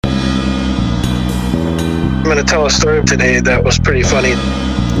going to tell a story today that was pretty funny.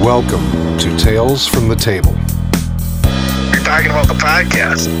 Welcome to Tales from the Table. You're talking about the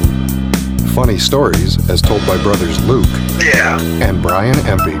podcast. Funny stories as told by brothers Luke Yeah. and Brian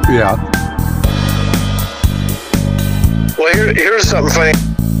Empey. Yeah. Well, here's something funny.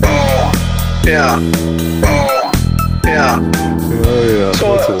 Oh, yeah. Oh, yeah. Oh, yeah.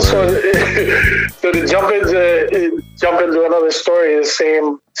 So to jump into another story, the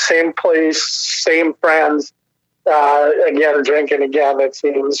same place, same friends, again drinking again. It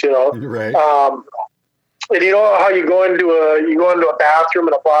seems, Right. And you know how you go into a bathroom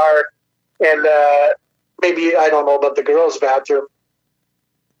in a bar, and maybe I don't know about the girls' bathroom.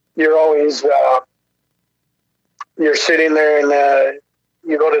 You're always you're sitting there, and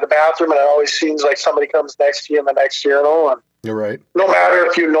you go to the bathroom, and it always seems like somebody comes next to you in the next urinal, and You're right. no matter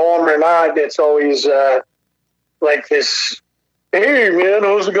if you know them or not, it's always like this, hey, man,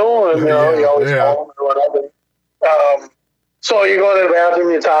 how's it going? You always call them or whatever. So you go to the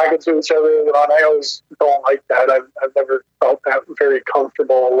bathroom, you're talking to each other, and I always don't like that. I've never felt that very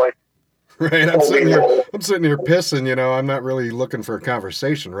comfortable. Like, Right. I'm sitting here pissing, I'm not really looking for a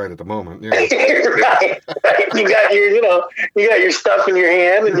conversation right at the moment. Yeah. right. You got your stuff in your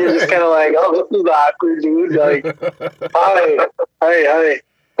hand, and you're just kind of like, oh, this is awkward, dude. Like, hi.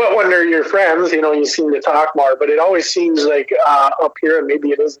 But when they're your friends, you seem to talk more. But it always seems like up here, and maybe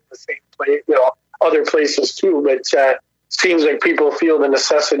it isn't the same place, other places too. But seems like people feel the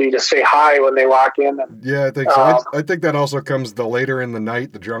necessity to say hi when they walk in. And, Yeah, I think so. I think that also comes the later in the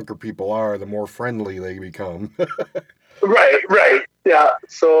night, the drunker people are, the more friendly they become. Right. Yeah.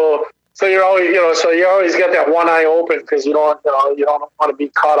 So you're always, so you always got that one eye open because you don't want to be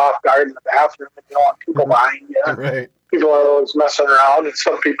caught off guard in the bathroom, and you don't want people behind you. Right. People are always messing around, and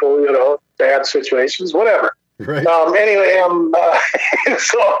some people, bad situations, whatever. Right. Anyway,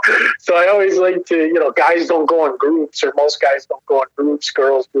 so I always like to, guys don't go in groups, or most guys don't go in groups,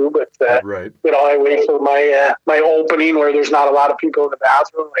 girls do, but, right. I wait for my opening where there's not a lot of people in the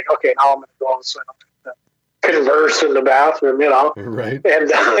bathroom. Like, okay, now I'm going to go, so I don't have to converse in the bathroom, Right. And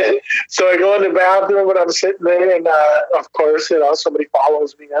so I go in the bathroom, and I'm sitting there, and of course, somebody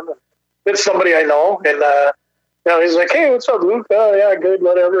follows me in, and it's somebody I know, and he's like, hey, what's up, Luke? Oh, yeah, good,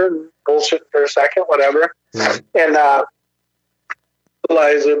 whatever, and bullshitting for a second, whatever. Right. And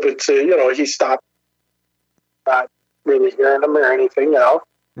realize it, but he stopped, not really hearing him or anything,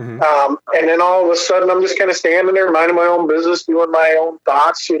 Mm-hmm. And then all of a sudden, I'm just kind of standing there, minding my own business, doing my own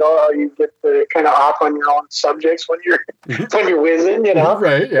thoughts. How you get kind of off on your own subjects when you're whizzing,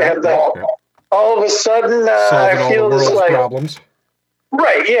 Right. Yeah. And all of a sudden, I feel this like problems.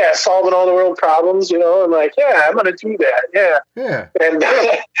 Right, yeah, solving all the world problems, and like, yeah, I'm gonna do that, yeah. Yeah.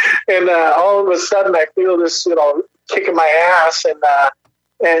 And all of a sudden, I feel this, kicking my ass, and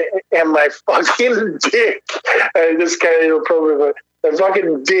my fucking dick. This kind of inappropriate, but the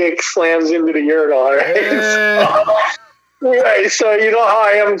fucking dick slams into the urinal. Right? Yeah. Right. So you know how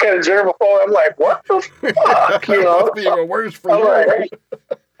I am, kind of germaphobe. I'm like, what the fuck? Must be even worse for you. Like,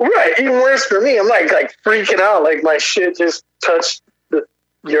 right, even worse for me. I'm like freaking out, like my shit just touched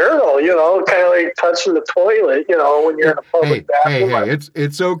urinal, kind of like touching the toilet, when you're in a public bathroom. Hey,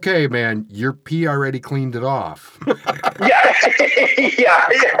 it's okay, man. Your pee already cleaned it off. Yeah.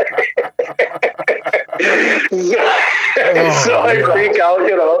 So I freak out,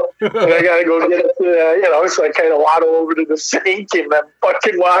 and I gotta go get it, so I kind of waddle over to the sink, and I'm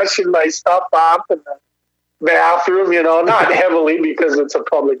fucking washing my stuff off in the bathroom, not heavily because it's a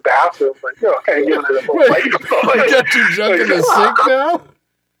public bathroom, but, kind of giving it a little wipe. You got your junk in the sink now?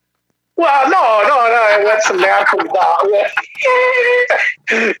 Well, no, I wet some napkins down.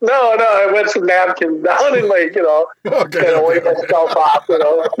 No, I wet some napkins down and wipe myself off,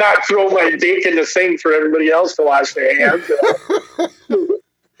 not throw my dick in the sink for everybody else to wash their hands.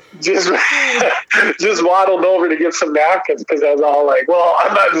 Just waddled over to get some napkins because I was all like, well,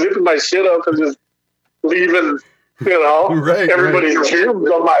 I'm not zipping my shit up and just leaving, everybody's germs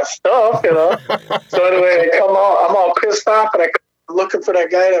on my stuff, So anyway, I come out, I'm all pissed off, and I'm looking for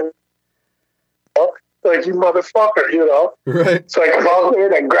that guy that, like, you motherfucker, Right. So I come out there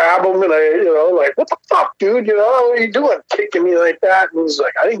and I grab him, and I, like, what the fuck, dude, what are you doing, kicking me like that? And he's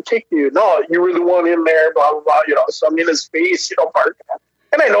like, I didn't kick you. No, you were the one in there, blah, blah, blah, so I'm in his face, barking.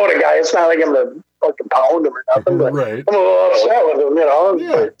 And I know the guy, it's not like I'm going to fucking pound him or nothing, but right. I'm a little upset with him,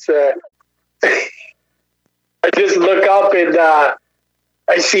 Yeah. But I just look up, and I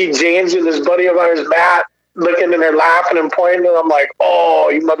see James and this buddy of ours, Matt, looking, and they're laughing and pointing, and I'm like, oh,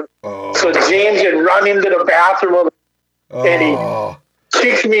 you mother... Oh. So James had run into the bathroom, and he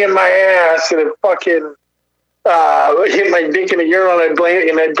kicked me in my ass, and it fucking hit my dick in a urinal, and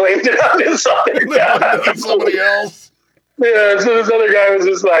I blamed it on this other guy. Somebody else. Yeah, so this other guy was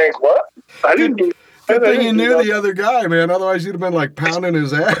just like, "What? I didn't do." Good thing you knew the other guy, man. Otherwise, you'd have been like pounding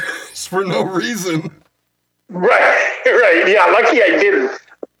his ass for no reason. Right. Yeah, lucky I didn't.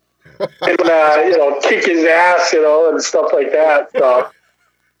 And kick his ass, and stuff like that. So.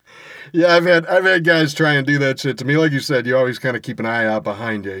 Yeah, I've had guys try and do that shit to me. Like you said, you always kind of keep an eye out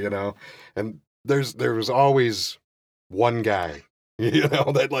behind you, And there was always one guy,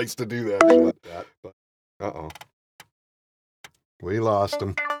 that likes to do that shit like that. But we lost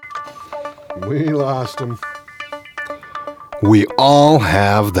him. We all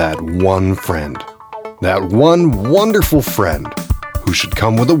have that one friend. That one wonderful friend who should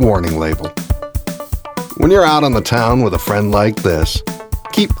come with a warning label. When you're out on the town with a friend like this,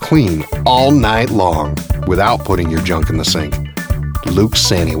 keep clean all night long without putting your junk in the sink. Luke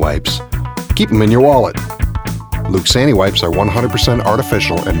Sandy Wipes. Keep them in your wallet. Luke Sandy Wipes are 100%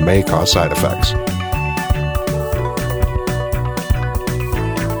 artificial and may cause side effects.